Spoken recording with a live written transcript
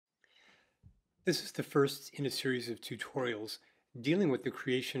This is the first in a series of tutorials dealing with the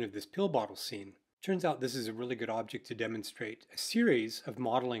creation of this pill bottle scene. Turns out this is a really good object to demonstrate a series of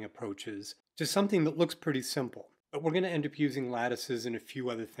modeling approaches to something that looks pretty simple. But we're going to end up using lattices and a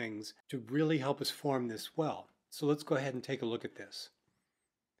few other things to really help us form this well. So let's go ahead and take a look at this.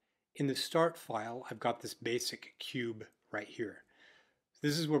 In the start file, I've got this basic cube right here.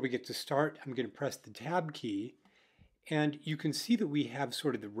 This is where we get to start. I'm going to press the tab key. And you can see that we have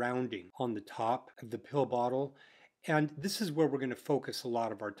sort of the rounding on the top of the pill bottle. And this is where we're going to focus a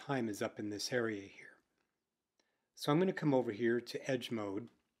lot of our time, is up in this area here. So I'm going to come over here to edge mode,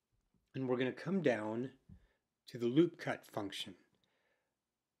 and we're going to come down to the loop cut function.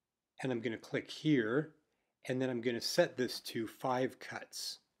 And I'm going to click here, and then I'm going to set this to 5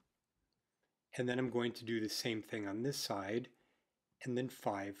 cuts. And then I'm going to do the same thing on this side, and then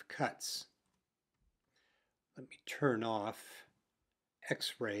 5 cuts. Let me turn off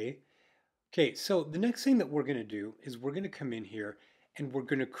X-ray. Okay, so the next thing that we're going to do is we're going to come in here and we're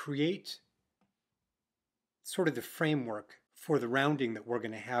going to create sort of the framework for the rounding that we're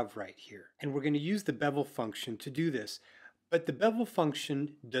going to have right here. And we're going to use the Bevel function to do this. But the Bevel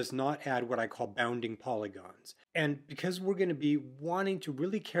function does not add what I call bounding polygons. And because we're going to be wanting to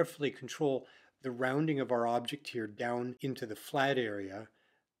really carefully control the rounding of our object here down into the flat area,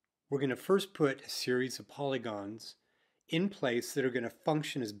 we're going to first put a series of polygons in place that are going to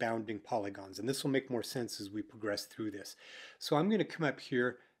function as bounding polygons. And this will make more sense as we progress through this. So I'm going to come up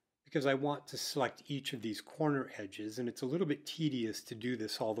here because I want to select each of these corner edges, and it's a little bit tedious to do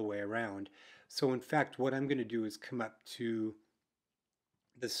this all the way around. So in fact, what I'm going to do is come up to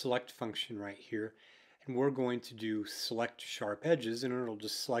the select function right here, and we're going to do select sharp edges, and it'll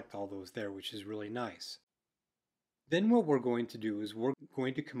just select all those there, which is really nice. Then what we're going to do is we're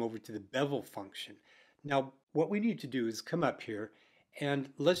going to come over to the Bevel function. Now, what we need to do is come up here and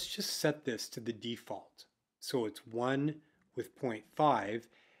let's just set this to the default. So it's 1 with 0.5,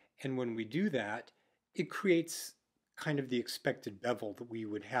 and when we do that, it creates kind of the expected bevel that we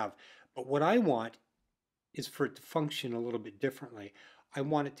would have. But what I want is for it to function a little bit differently. I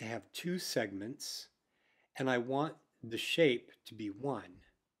want it to have 2 segments, and I want the shape to be 1.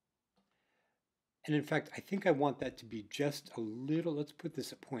 And in fact, I think I want that to be just a little, let's put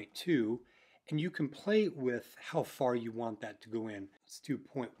this at 0.2, and you can play with how far you want that to go in. Let's do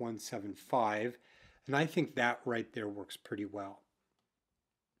 0.175, and I think that right there works pretty well.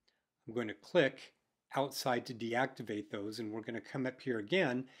 I'm going to click outside to deactivate those, and we're going to come up here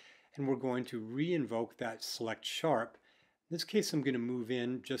again, and we're going to re-invoke that select sharp. In this case, I'm going to move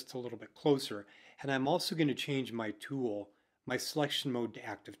in just a little bit closer, and I'm also going to change my tool, my selection mode, to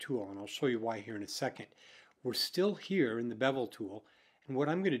active tool, and I'll show you why here in a second. We're still here in the Bevel tool, and what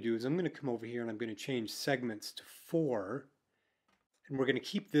I'm going to do is I'm going to come over here and I'm going to change segments to 4, and we're going to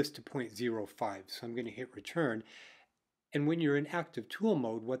keep this to 0.05. So I'm going to hit return, and when you're in active tool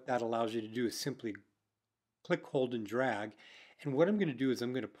mode, what that allows you to do is simply click, hold, and drag. And what I'm going to do is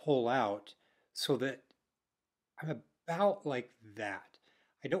I'm going to pull out so that I'm about like that.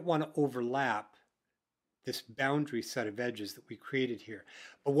 I don't want to overlap this boundary set of edges that we created here.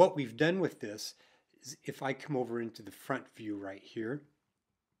 But what we've done with this is, if I come over into the front view right here,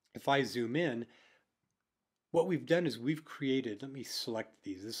 if I zoom in, what we've done is we've created, let me select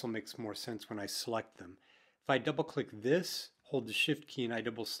these. This will make more sense when I select them. If I double click this, hold the shift key, and I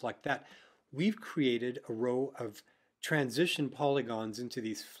double select that, we've created a row of transition polygons into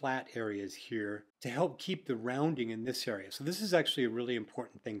these flat areas here to help keep the rounding in this area. So this is actually a really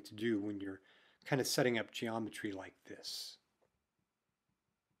important thing to do when you're kind of setting up geometry like this.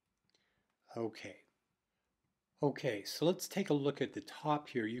 Okay, so let's take a look at the top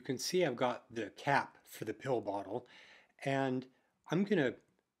here. You can see I've got the cap for the pill bottle, and I'm going to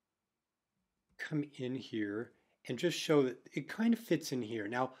come in here and just show that it kind of fits in here.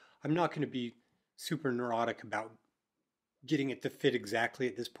 Now, I'm not going to be super neurotic about getting it to fit exactly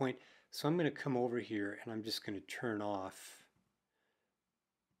at this point, so I'm going to come over here and I'm just going to turn all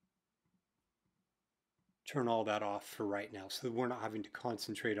that off for right now so that we're not having to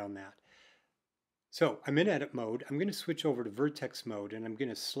concentrate on that. So I'm in edit mode. I'm going to switch over to vertex mode, and I'm going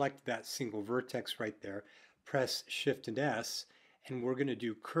to select that single vertex right there, press Shift and S, and we're going to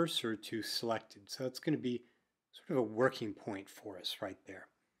do cursor to selected. So it's going to be sort of a working point for us right there.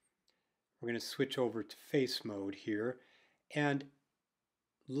 We're going to switch over to face mode here, and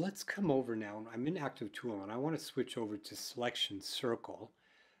let's come over now. I'm in active tool, and I want to switch over to selection circle.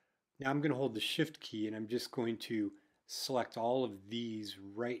 Now I'm going to hold the shift key, and I'm just going to select all of these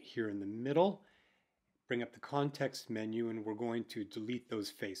right here in the middle, bring up the context menu, and we're going to delete those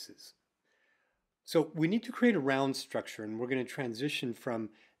faces. So we need to create a round structure, and we're going to transition from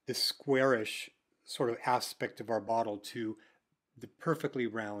this squarish sort of aspect of our bottle to the perfectly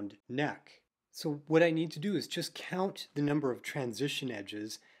round neck. So what I need to do is just count the number of transition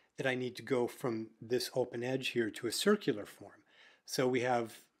edges that I need to go from this open edge here to a circular form. So we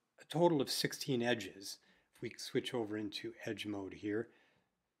have a total of 16 edges. If we switch over into edge mode here,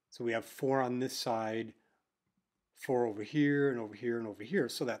 so we have 4 on this side, 4 over here, and over here, and over here,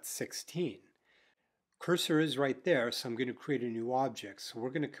 so that's 16. Cursor is right there, so I'm going to create a new object. So we're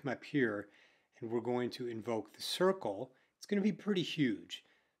going to come up here, and we're going to invoke the circle. It's going to be pretty huge.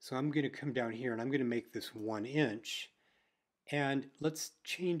 So I'm going to come down here, and I'm going to make this 1 inch. And let's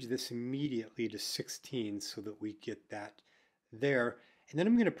change this immediately to 16 so that we get that there. And then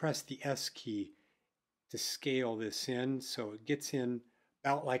I'm going to press the S key to scale this in so it gets in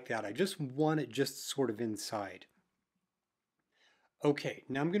about like that. I just want it just sort of inside. Okay,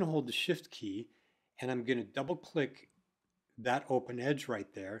 now I'm going to hold the Shift key and I'm going to double click that open edge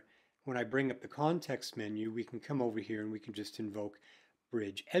right there. When I bring up the context menu, we can come over here and we can just invoke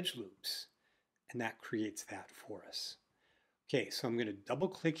Bridge Edge Loops, and that creates that for us. Okay, so I'm going to double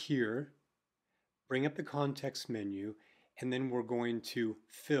click here, bring up the context menu, and then we're going to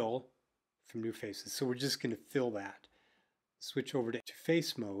fill from new faces. So we're just going to fill that. Switch over to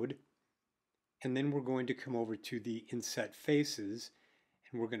face mode, and then we're going to come over to the inset faces,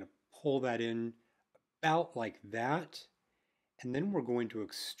 and we're going to pull that in about like that, and then we're going to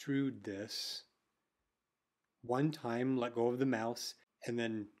extrude this one time, let go of the mouse, and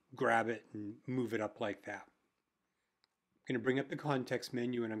then grab it and move it up like that. I'm going to bring up the context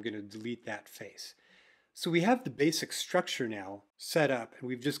menu and I'm going to delete that face. So we have the basic structure now set up, and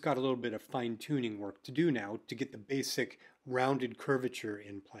we've just got a little bit of fine-tuning work to do now to get the basic rounded curvature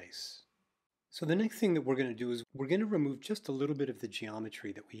in place. So the next thing that we're going to do is we're going to remove just a little bit of the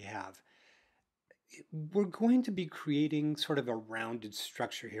geometry that we have. We're going to be creating sort of a rounded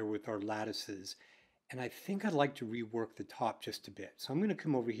structure here with our lattices, and I think I'd like to rework the top just a bit. So I'm going to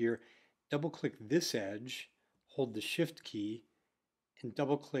come over here, double click this edge, hold the Shift key, and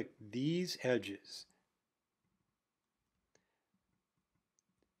double click these edges.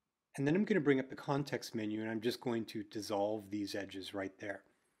 And then I'm going to bring up the context menu and I'm just going to dissolve these edges right there.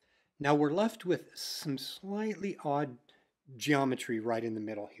 Now we're left with some slightly odd geometry right in the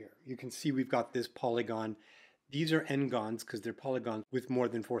middle here. You can see we've got this polygon. These are n-gons because they're polygons with more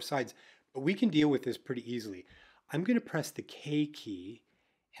than 4 sides, but we can deal with this pretty easily. I'm going to press the K key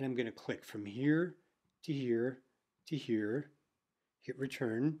and I'm going to click from here to here to here, hit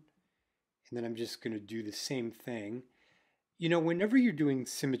return, and then I'm just going to do the same thing. You know, whenever you're doing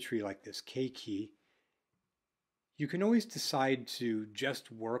symmetry like this, K key, you can always decide to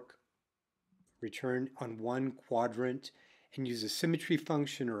just work return on one quadrant and use a symmetry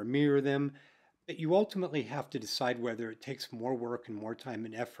function or mirror them, but you ultimately have to decide whether it takes more work and more time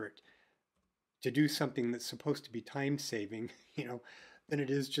and effort to do something that's supposed to be time saving, than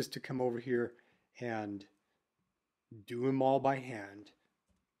it is just to come over here and do them all by hand.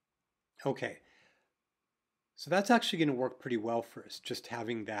 Okay. So that's actually going to work pretty well for us, just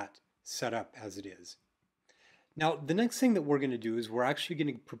having that set up as it is. Now, the next thing that we're going to do is we're actually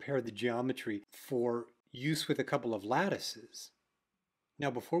going to prepare the geometry for use with a couple of lattices.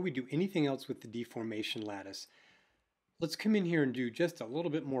 Now, before we do anything else with the deformation lattice, let's come in here and do just a little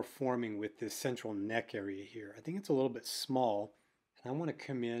bit more forming with this central neck area here. I think it's a little bit small, and I want to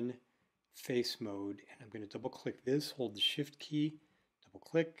come in face mode, and I'm going to double click this, hold the Shift key, double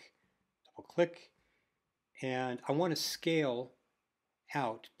click, and I want to scale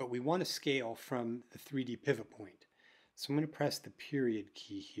out, but we want to scale from the 3D pivot point. So I'm going to press the period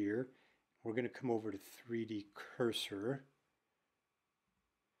key here. We're going to come over to 3D cursor,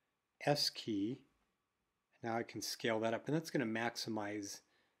 S key. Now I can scale that up, and that's going to maximize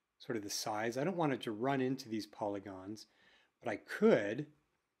sort of the size. I don't want it to run into these polygons, but I could.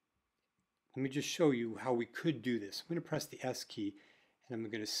 Let me just show you how we could do this. I'm going to press the S key, and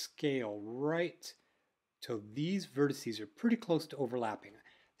I'm going to scale right till these vertices are pretty close to overlapping.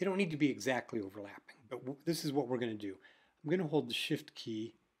 They don't need to be exactly overlapping, but this is what we're going to do. I'm going to hold the Shift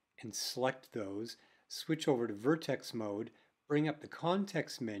key and select those, switch over to vertex mode, bring up the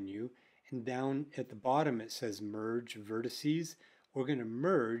context menu, and down at the bottom it says merge vertices. We're going to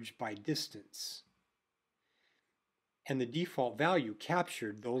merge by distance. And the default value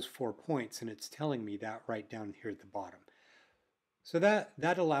captured those 4 points, and it's telling me that right down here at the bottom. So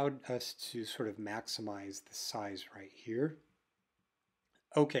that allowed us to sort of maximize the size right here.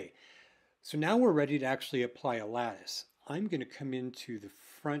 Okay, so now we're ready to actually apply a lattice. I'm going to come into the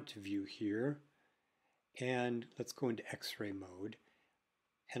front view here, and let's go into X-ray mode.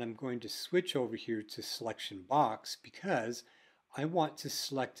 And I'm going to switch over here to selection box because I want to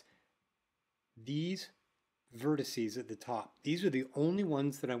select these vertices at the top. These are the only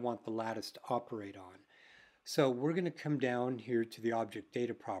ones that I want the lattice to operate on. So we're going to come down here to the object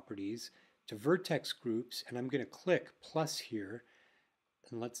data properties, to vertex groups, and I'm going to click plus here,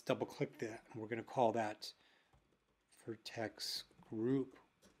 and let's double click that, and we're going to call that vertex group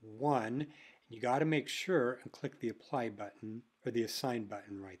 1. And you got to make sure and click the apply button, or the assign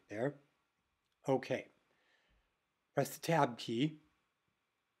button right there. Okay, press the tab key.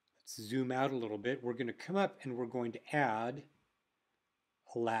 Let's zoom out a little bit. We're going to come up and we're going to add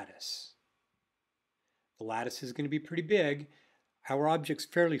a lattice. The lattice is going to be pretty big. Our object's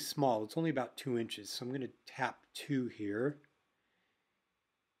fairly small. It's only about 2 inches. So I'm going to tap 2 here.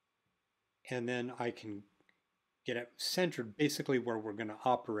 And then I can get it centered basically where we're going to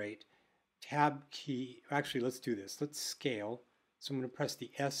operate. Tab key, actually let's do this. Let's scale. So I'm going to press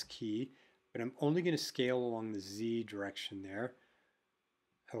the S key, but I'm only going to scale along the Z direction there.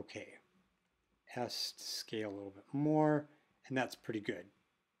 Okay, S to scale a little bit more, and that's pretty good.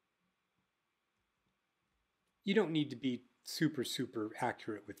 You don't need to be super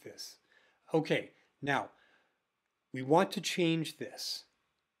accurate with this. Okay, now we want to change this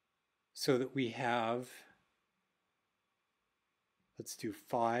so that we have, let's do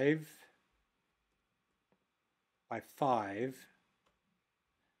 5 by 5.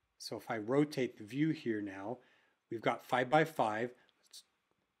 So if I rotate the view here now, we've got 5 by 5. Let's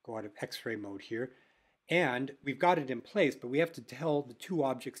go out of X-ray mode here. And we've got it in place, but we have to tell the two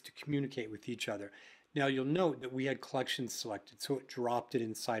objects to communicate with each other. Now you'll note that we had collections selected, so it dropped it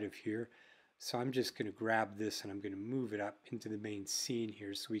inside of here. So I'm just going to grab this and I'm going to move it up into the main scene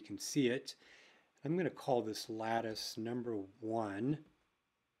here so we can see it. I'm going to call this lattice number 1.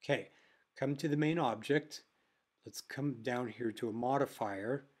 Okay, come to the main object. Let's come down here to a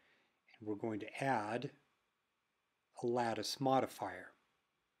modifier, and we're going to add a lattice modifier.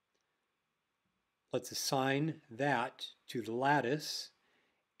 Let's assign that to the lattice,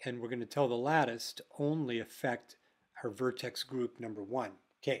 and we're going to tell the lattice to only affect our vertex group number 1.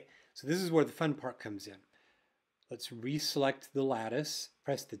 Okay, so this is where the fun part comes in. Let's reselect the lattice,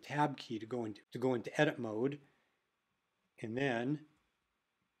 press the tab key to go into edit mode, and then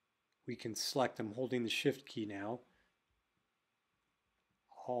we can select, I'm holding the shift key now,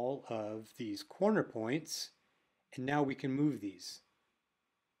 all of these corner points, and now we can move these.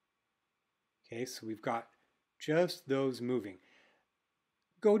 Okay, so we've got just those moving.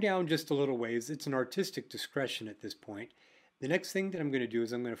 Go down just a little ways. It's an artistic discretion at this point. The next thing that I'm going to do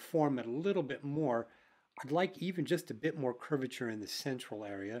is I'm going to form it a little bit more. I'd like even just a bit more curvature in the central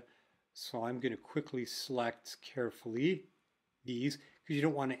area. So I'm going to quickly select carefully these, because you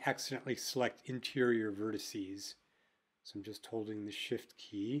don't want to accidentally select interior vertices. So I'm just holding the shift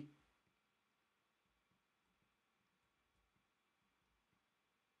key.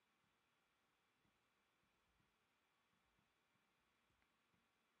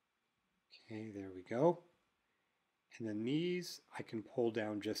 Okay, there we go. And then these I can pull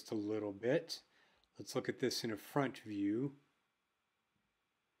down just a little bit. Let's look at this in a front view.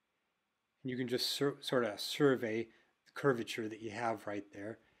 And you can just sort of survey the curvature that you have right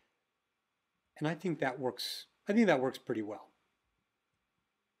there. And I think that works. I think that works pretty well.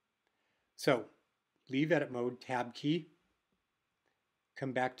 So leave edit mode, tab key,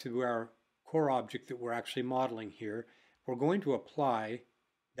 come back to our core object that we're actually modeling here. We're going to apply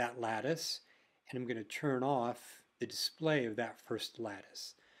that lattice, and I'm going to turn off the display of that first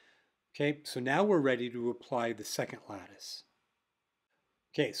lattice. Okay, so now we're ready to apply the second lattice.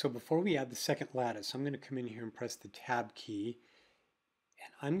 Okay, so before we add the second lattice, I'm going to come in here and press the tab key,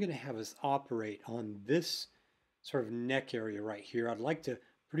 and I'm going to have us operate on this sort of neck area right here. I'd like to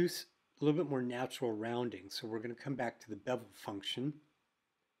produce a little bit more natural rounding, so we're going to come back to the bevel function.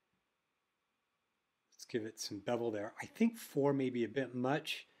 Let's give it some bevel there. I think 4 may be a bit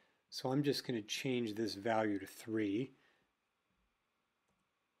much, so I'm just going to change this value to 3.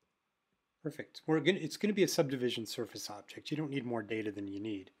 Perfect. It's going to be a subdivision surface object. You don't need more data than you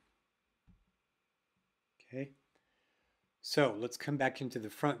need. Okay. So let's come back into the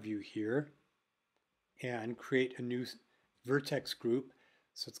front view here and create a new vertex group.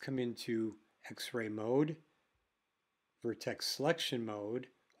 So let's come into X-ray mode, vertex selection mode.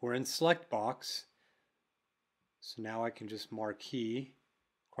 We're in select box. So now I can just marquee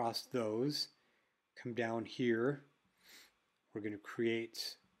across those, come down here. We're going to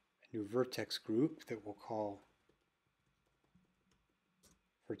create a new vertex group that we'll call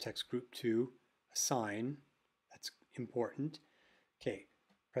vertex group 2, assign. That's important. Okay,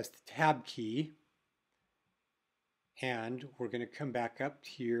 press the tab key, and we're going to come back up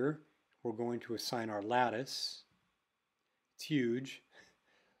here. We're going to assign our lattice. It's huge.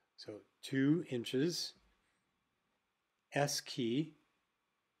 So 2 inches, S key,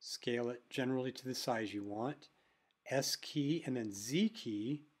 scale it generally to the size you want, S key and then Z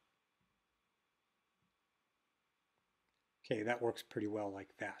key. Okay, that works pretty well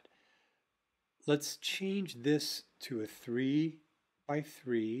like that. Let's change this to a 3 by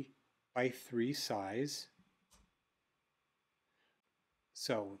 3 by 3 size.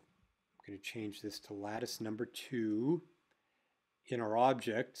 So I'm going to change this to lattice number 2. In our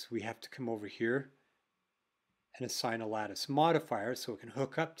object, we have to come over here and assign a lattice modifier so it can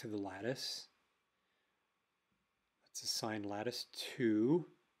hook up to the lattice. Let's assign lattice 2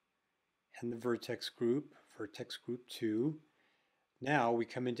 and the vertex group 2. Now we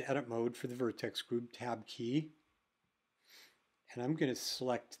come into edit mode for the vertex group, tab key, and I'm going to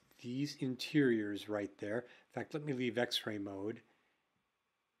select these interiors right there. In fact, let me leave X-ray mode,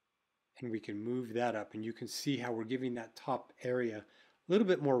 and we can move that up, and you can see how we're giving that top area a little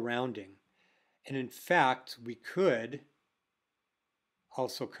bit more rounding. And in fact, we could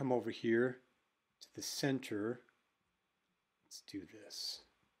also come over here to the center. Let's do this.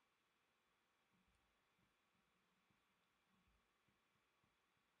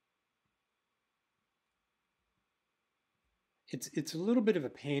 It's a little bit of a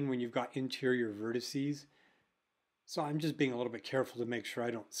pain when you've got interior vertices. So I'm just being a little bit careful to make sure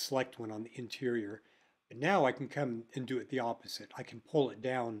I don't select one on the interior. But now I can come and do it the opposite. I can pull it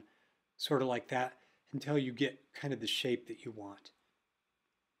down sort of like that until you get kind of the shape that you want.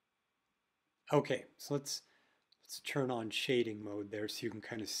 Okay, so let's turn on shading mode there so you can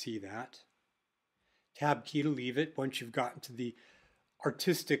kind of see that. Tab key to leave it. Once you've gotten to the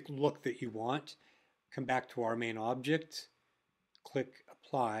artistic look that you want, come back to our main object, click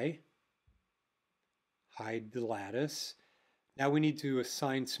apply, hide the lattice. Now we need to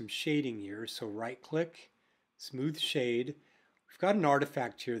assign some shading here, so right click, smooth shade. We've got an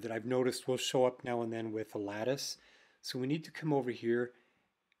artifact here that I've noticed will show up now and then with a lattice. So we need to come over here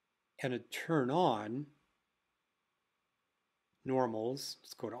and turn on normals.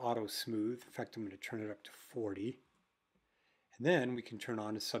 Let's go to auto smooth. In fact, I'm going to turn it up to 40. And then we can turn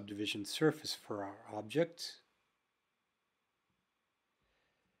on a subdivision surface for our object.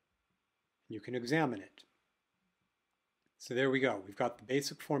 You can examine it. So there we go. We've got the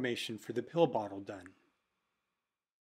basic formation for the pill bottle done.